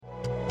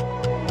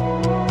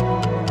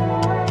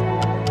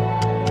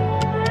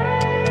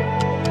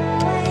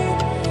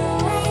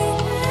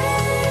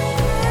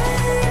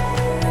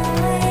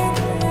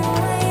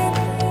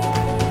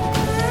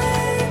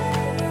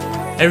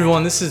Hey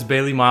everyone, this is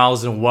Bailey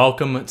Miles and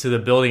welcome to the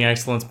Building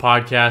Excellence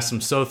podcast.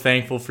 I'm so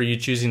thankful for you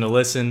choosing to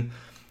listen,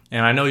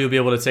 and I know you'll be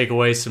able to take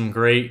away some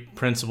great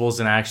principles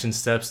and action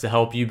steps to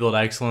help you build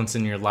excellence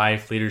in your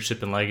life,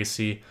 leadership, and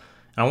legacy.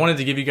 And I wanted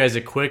to give you guys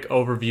a quick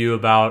overview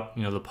about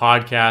the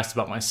podcast,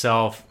 about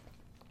myself,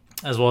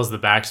 as well as the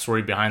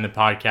backstory behind the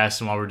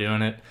podcast and why we're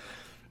doing it.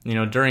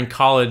 During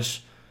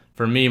college,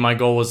 for me, my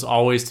goal was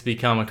always to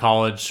become a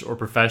college or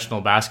professional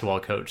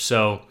basketball coach.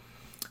 So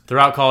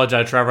throughout college,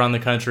 I travel around the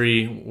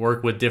country,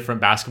 work with different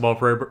basketball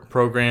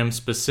programs,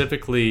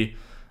 specifically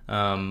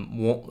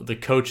the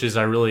coaches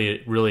I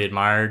really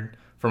admired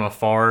from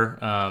afar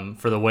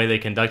for the way they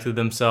conducted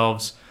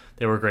themselves.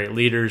 They were great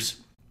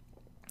leaders,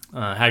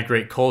 had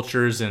great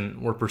cultures,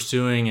 and were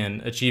pursuing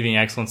and achieving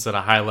excellence at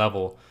a high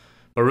level.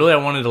 But really, I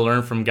wanted to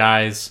learn from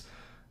guys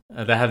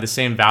that had the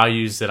same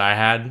values that I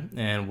had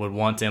and would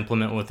want to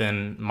implement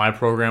within my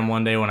program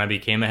one day when I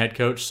became a head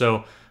coach.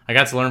 So I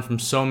got to learn from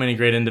so many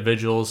great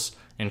individuals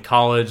in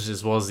college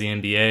as well as the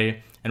NBA,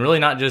 and really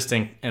not just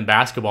in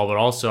basketball, but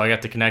also I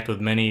got to connect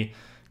with many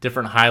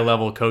different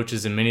high-level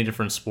coaches in many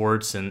different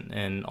sports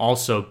and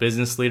also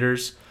business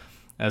leaders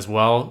as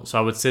well. So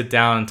I would sit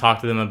down and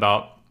talk to them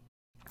about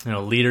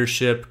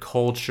leadership,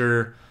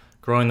 culture,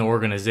 growing the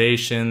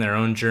organization, their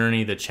own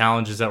journey, the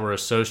challenges that were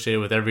associated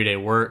with everyday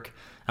work.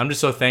 I'm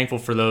just so thankful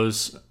for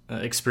those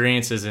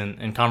experiences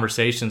and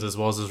conversations as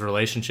well as those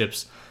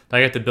relationships that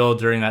I got to build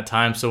during that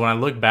time. So when I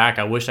look back,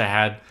 I wish I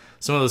had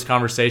some of those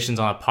conversations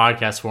on a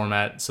podcast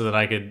format so that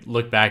I could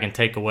look back and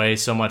take away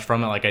so much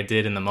from it like I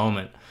did in the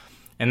moment.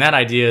 And that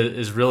idea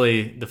is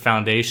really the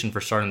foundation for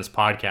starting this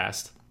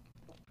podcast.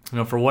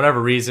 For whatever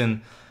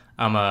reason,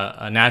 I'm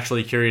a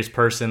naturally curious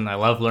person. I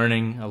love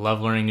learning. I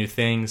love learning new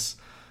things.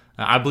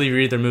 I believe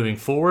you're either moving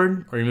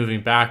forward or you're moving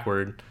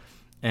backward.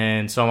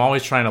 And so I'm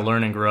always trying to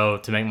learn and grow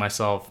to make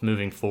myself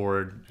moving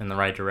forward in the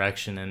right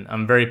direction. And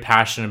I'm very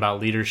passionate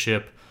about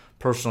leadership,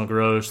 personal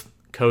growth,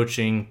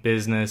 coaching,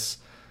 business.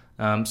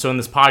 So in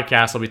this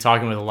podcast, I'll be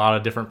talking with a lot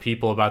of different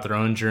people about their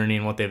own journey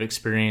and what they've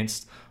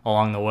experienced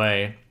along the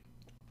way.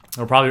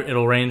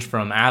 It'll range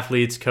from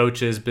athletes,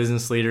 coaches,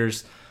 business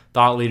leaders,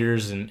 thought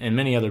leaders, and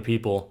many other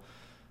people.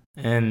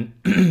 And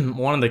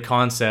one of the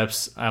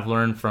concepts I've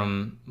learned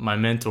from my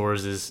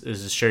mentors is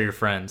to share your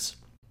friends.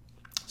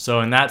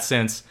 So in that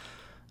sense,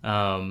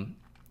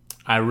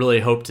 I really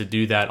hope to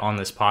do that on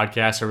this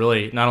podcast. I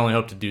really not only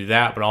hope to do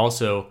that, but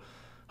also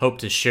hope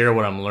to share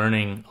what I'm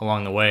learning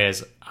along the way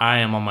as I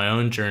am on my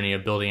own journey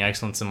of building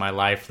excellence in my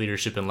life,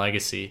 leadership, and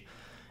legacy.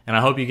 And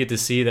I hope you get to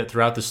see that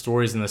throughout the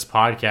stories in this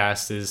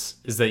podcast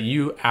is that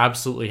you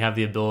absolutely have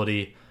the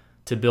ability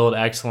to build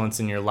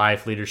excellence in your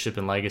life, leadership,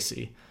 and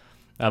legacy.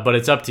 But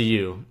it's up to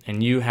you,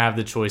 and you have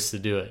the choice to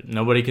do it.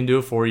 Nobody can do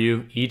it for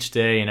you each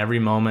day and every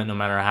moment, no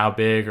matter how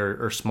big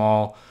or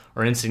small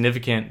or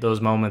insignificant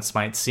those moments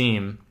might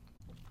seem.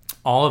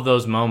 All of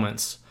those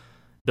moments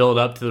build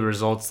up to the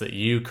results that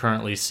you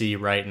currently see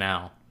right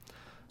now.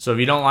 So if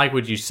you don't like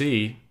what you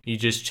see, you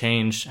just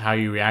change how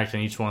you react in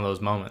each one of those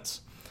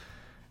moments.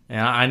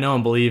 And I know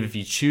and believe if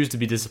you choose to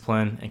be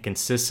disciplined and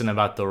consistent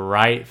about the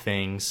right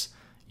things,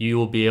 you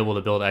will be able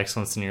to build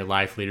excellence in your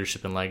life,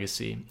 leadership, and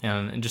legacy.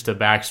 And just a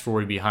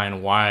backstory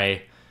behind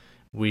why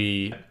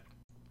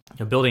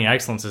building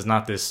excellence is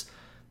not this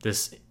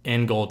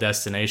end goal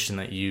destination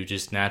that you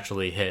just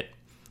naturally hit.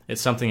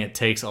 It's something that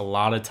takes a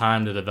lot of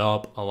time to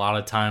develop, a lot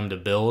of time to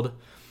build.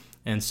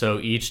 And so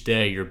each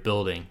day you're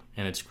building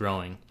and it's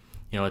growing.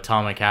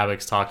 Atomic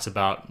Habits talks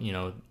about,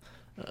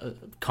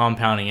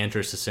 compounding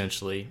interest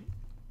essentially.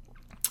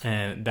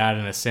 And that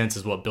in a sense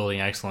is what building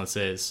excellence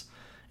is.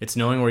 It's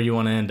knowing where you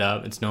want to end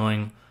up. It's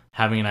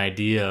having an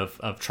idea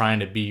of trying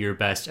to be your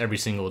best every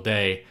single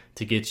day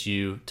to get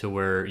you to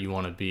where you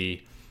want to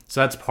be. So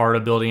that's part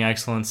of building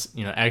excellence.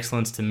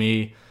 Excellence to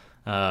me,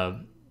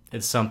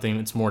 it's something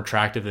that's more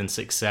attractive than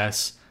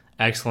success.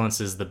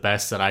 Excellence is the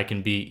best that I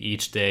can be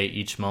each day,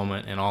 each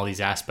moment, in all these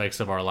aspects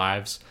of our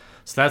lives.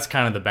 So that's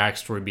kind of the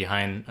backstory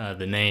behind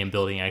the name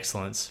Building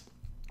Excellence.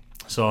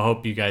 So I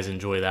hope you guys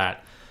enjoy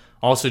that.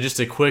 Also, just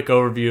a quick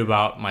overview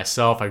about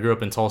myself. I grew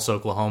up in Tulsa,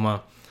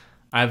 Oklahoma.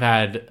 I've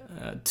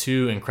had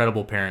two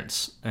incredible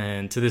parents,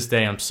 and to this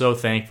day I'm so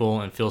thankful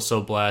and feel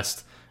so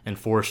blessed and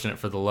fortunate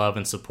for the love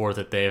and support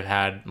that they've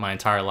had my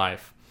entire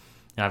life.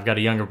 And I've got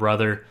a younger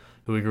brother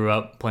who we grew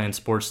up playing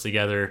sports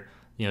together,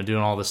 doing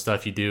all the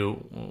stuff you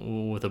do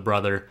with a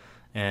brother.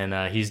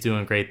 And he's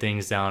doing great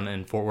things down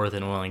in Fort Worth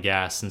in oil and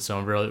gas. And so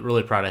I'm really,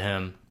 really proud of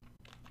him.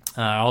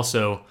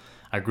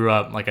 I grew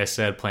up, like I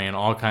said, playing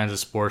all kinds of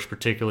sports,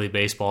 particularly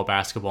baseball,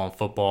 basketball, and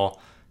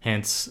football,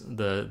 hence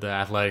the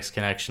athletics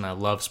connection. I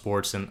love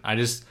sports, and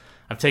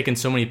I've taken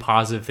so many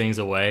positive things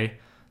away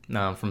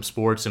from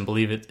sports and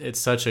believe it's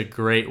such a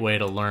great way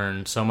to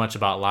learn so much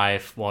about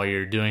life while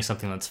you're doing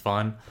something that's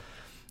fun.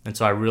 And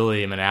so I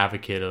really am an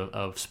advocate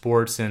of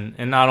sports and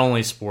not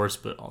only sports,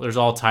 but there's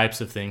all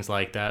types of things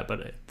like that.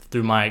 But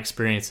through my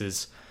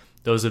experiences,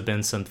 those have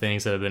been some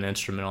things that have been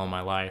instrumental in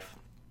my life.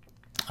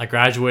 I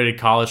graduated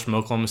college from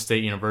Oklahoma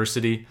State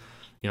University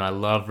I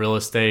love real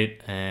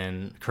estate,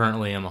 and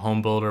currently I'm a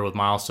home builder with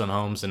Milestone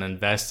Homes and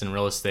invest in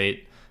real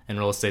estate and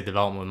real estate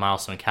development with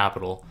Milestone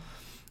Capital.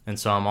 And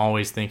so I'm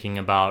always thinking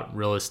about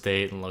real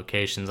estate and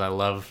locations. I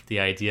love the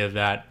idea of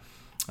that.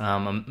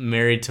 I'm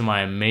married to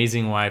my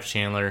amazing wife,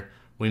 Chandler.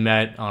 We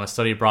met on a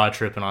study abroad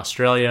trip in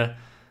Australia,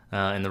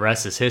 and the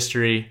rest is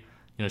history.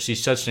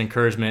 She's such an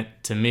encouragement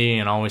to me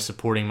and always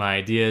supporting my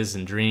ideas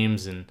and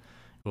dreams. And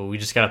we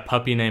just got a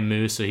puppy named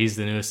Moose, so he's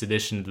the newest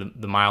addition to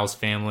the Miles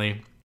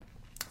family.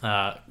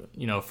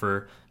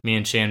 For me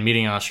and Chan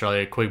meeting in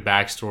Australia, quick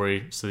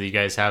backstory so that you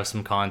guys have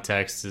some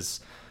context is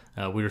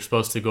we were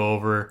supposed to go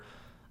over,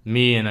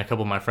 me and a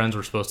couple of my friends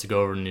were supposed to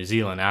go over to New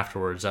Zealand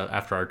afterwards,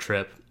 after our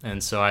trip.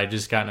 And so I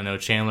just gotten to know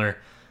Chandler,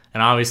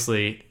 and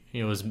obviously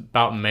it was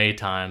about May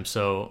time,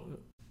 so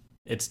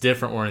it's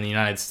different. We're in the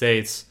United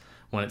States.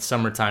 When it's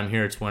summertime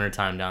here, it's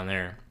wintertime down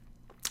there.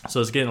 So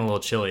it's getting a little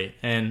chilly.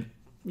 And,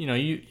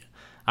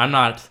 I'm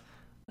not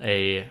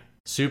a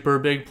super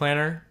big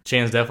planner.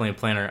 Chan's definitely a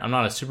planner. I'm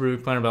not a super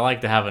big planner, but I like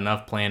to have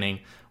enough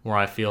planning where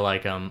I feel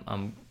like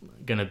I'm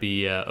going to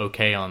be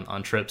okay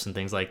on trips and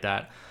things like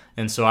that.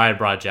 And so I had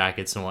brought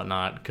jackets and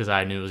whatnot because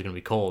I knew it was going to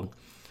be cold.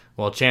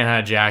 Well, Chan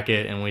had a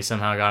jacket, and we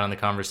somehow got on the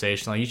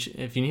conversation, like,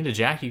 if you need a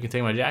jacket, you can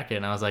take my jacket.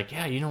 And I was like,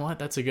 yeah, you know what?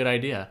 That's a good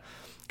idea.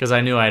 Because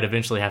I knew I'd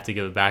eventually have to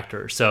give it back to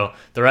her. So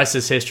the rest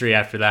is history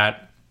after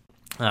that.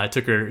 I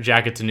took her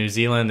jacket to New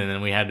Zealand, and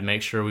then we had to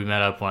make sure we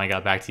met up when I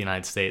got back to the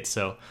United States.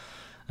 So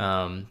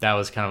that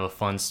was kind of a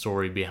fun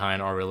story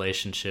behind our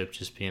relationship,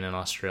 just being in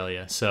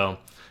Australia. So,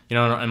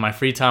 in my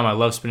free time, I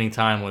love spending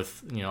time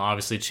with,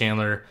 obviously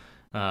Chandler,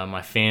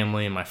 my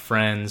family and my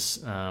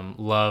friends.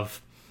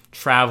 Love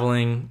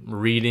traveling,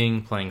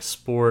 reading, playing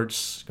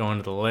sports, going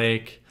to the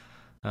lake.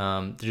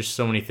 There's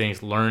so many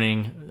things,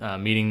 learning,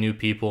 meeting new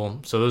people.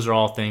 So those are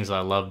all things that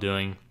I love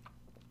doing.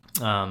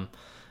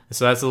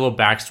 So that's a little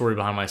backstory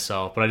behind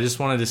myself. But I just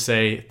wanted to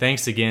say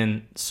thanks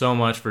again so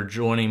much for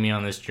joining me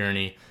on this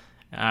journey.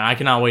 I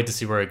cannot wait to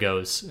see where it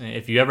goes.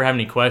 If you ever have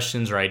any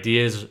questions or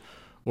ideas,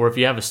 or if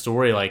you have a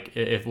story, like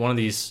if one of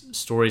these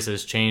stories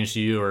has changed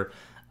you or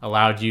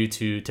allowed you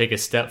to take a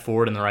step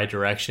forward in the right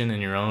direction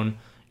in your own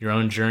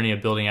journey of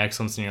building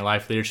excellence in your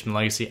life, leadership, and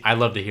legacy, I'd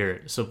love to hear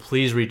it. So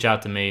please reach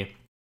out to me.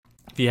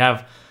 If you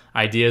have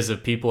ideas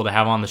of people to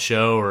have on the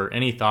show or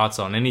any thoughts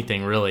on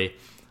anything, really,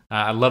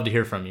 I'd love to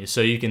hear from you.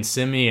 So you can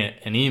send me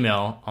an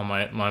email on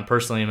my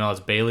personal email. It's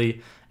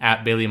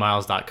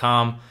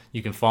bailey@baileymiles.com.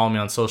 You can follow me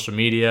on social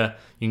media.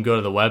 You can go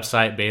to the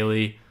website,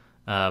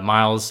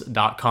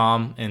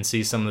 baileymiles.com, and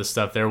see some of the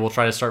stuff there. We'll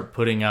try to start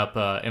putting up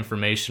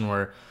information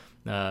where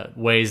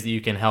ways that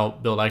you can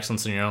help build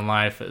excellence in your own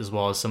life, as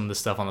well as some of the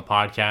stuff on the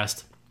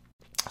podcast.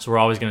 So we're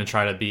always going to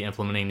try to be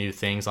implementing new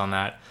things on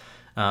that.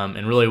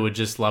 And really would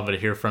just love to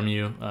hear from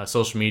you.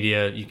 Social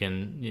media, you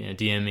can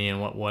DM me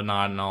and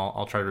whatnot, and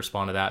I'll try to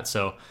respond to that.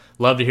 So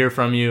love to hear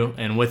from you.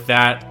 And with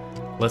that,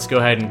 let's go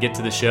ahead and get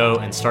to the show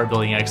and start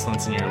building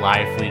excellence in your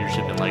life,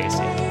 leadership, and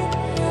legacy.